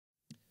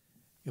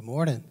Good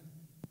morning.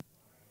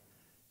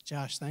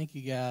 Josh, thank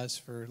you guys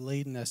for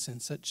leading us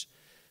in such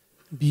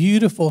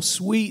beautiful,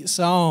 sweet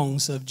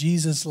songs of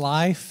Jesus'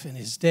 life and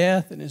his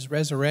death and his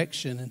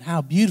resurrection, and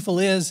how beautiful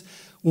it is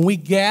when we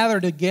gather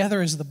together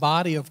as the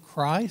body of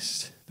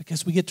Christ,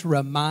 because we get to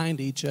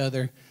remind each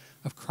other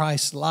of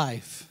Christ's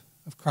life,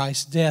 of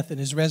Christ's death and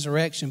his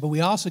resurrection. But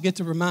we also get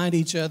to remind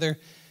each other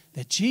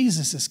that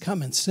Jesus is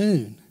coming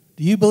soon.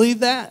 Do you believe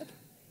that?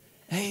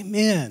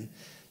 Amen.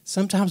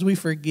 Sometimes we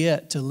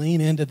forget to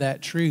lean into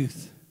that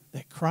truth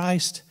that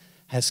Christ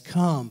has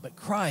come, but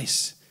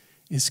Christ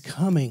is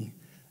coming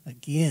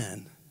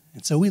again.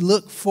 And so we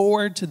look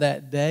forward to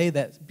that day,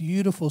 that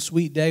beautiful,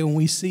 sweet day when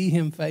we see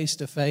him face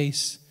to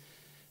face.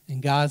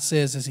 And God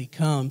says as he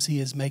comes, he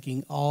is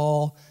making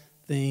all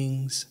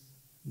things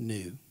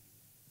new.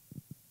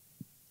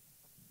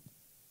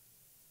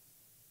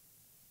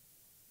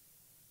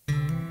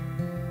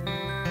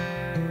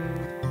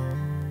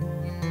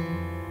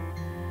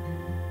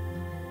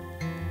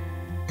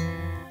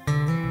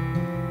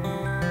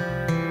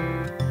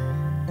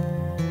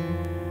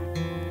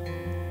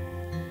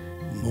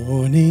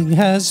 Morning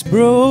has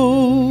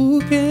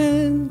broken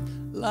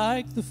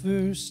like the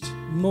first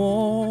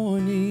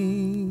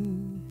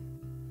morning.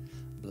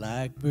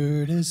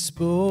 Blackbird has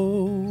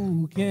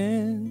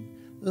spoken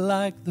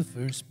like the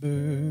first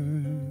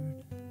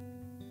bird.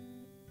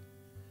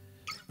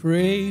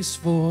 Praise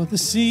for the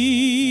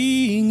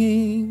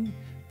singing,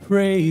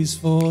 praise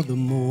for the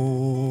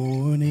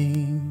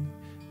morning,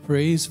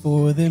 praise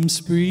for them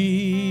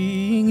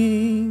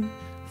springing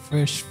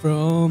fresh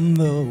from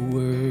the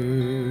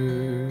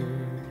word.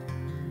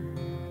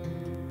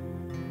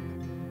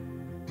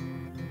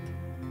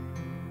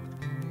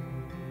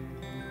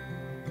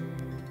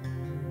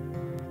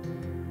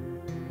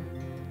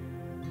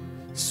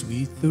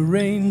 Sweet the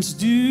rains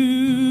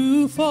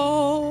do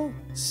fall,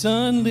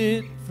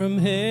 sunlit from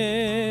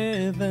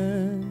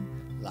heaven,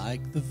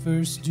 like the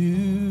first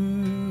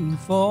dew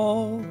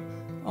fall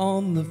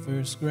on the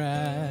first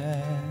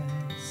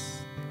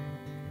grass.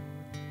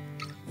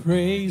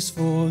 Praise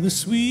for the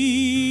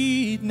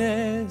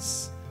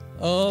sweetness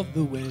of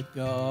the wet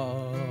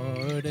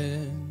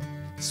garden,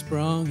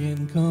 sprung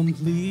in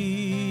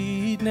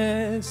completeness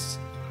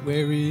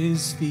where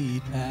his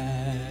feet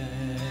pass.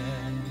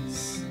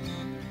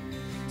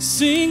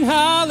 Sing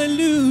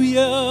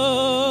hallelujah,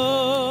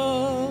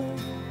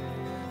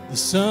 the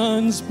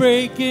sun's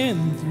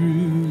breaking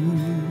through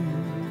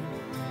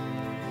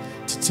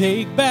to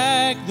take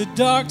back the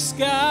dark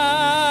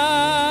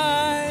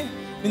sky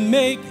and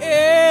make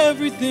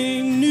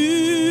everything new.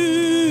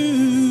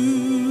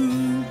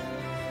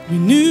 We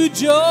knew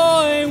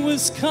joy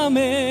was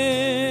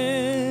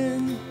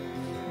coming,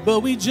 but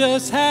we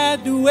just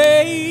had to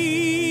wait.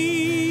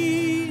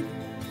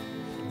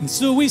 And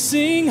so we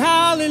sing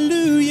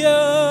hallelujah,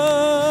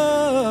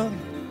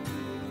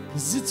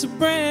 'cause it's a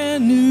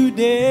brand new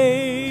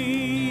day.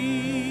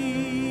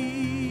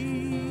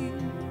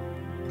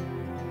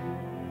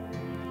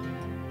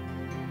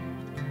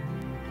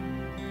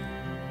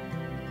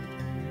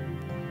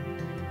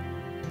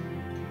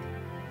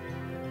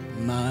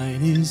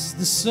 Mine is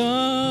the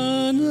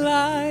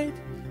sunlight,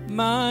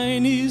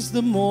 mine is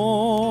the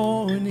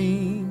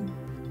morning,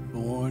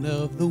 born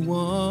of the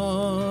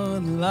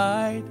one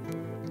light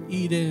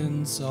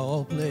Eden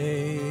saw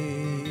play.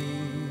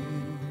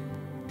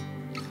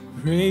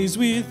 Praise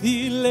with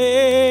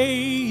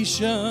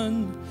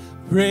elation,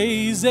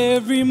 praise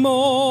every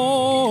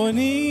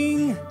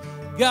morning,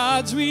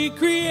 God's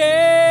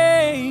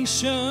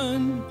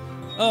recreation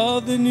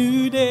of the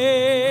new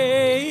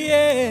day.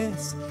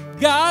 Yes,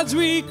 God's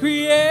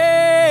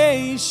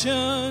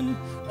recreation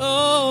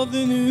of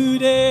the new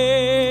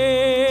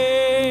day.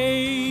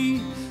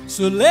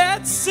 So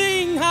let's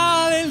sing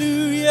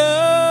hallelujah.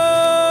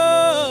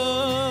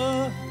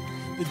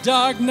 The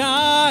dark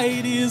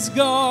night is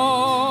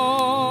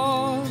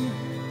gone.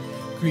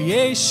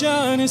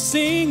 Creation is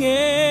singing.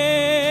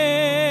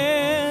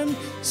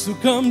 So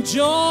come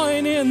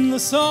join in the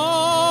song.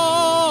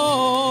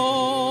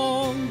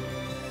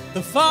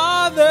 The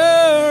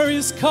Father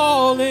is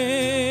calling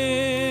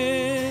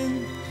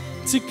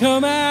to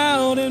come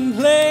out and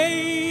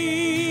play.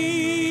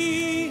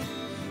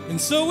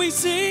 And so we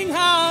sing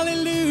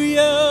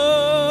hallelujah,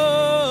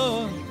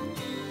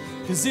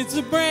 'cause it's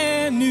a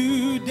brand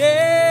new day.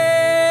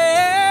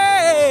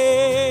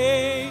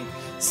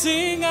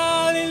 Sing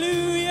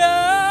hallelujah,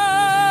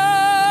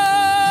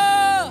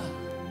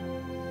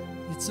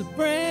 it's a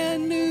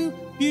brand new,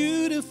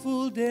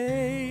 beautiful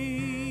day.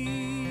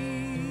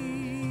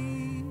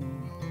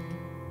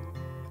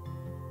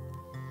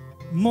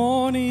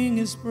 Morning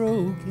is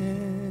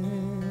broken.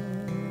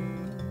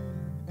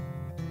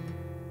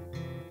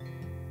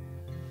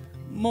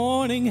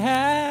 Morning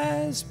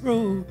has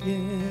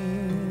broken.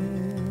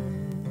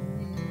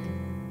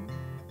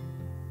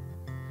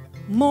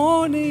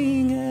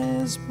 Morning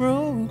has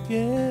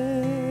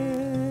broken.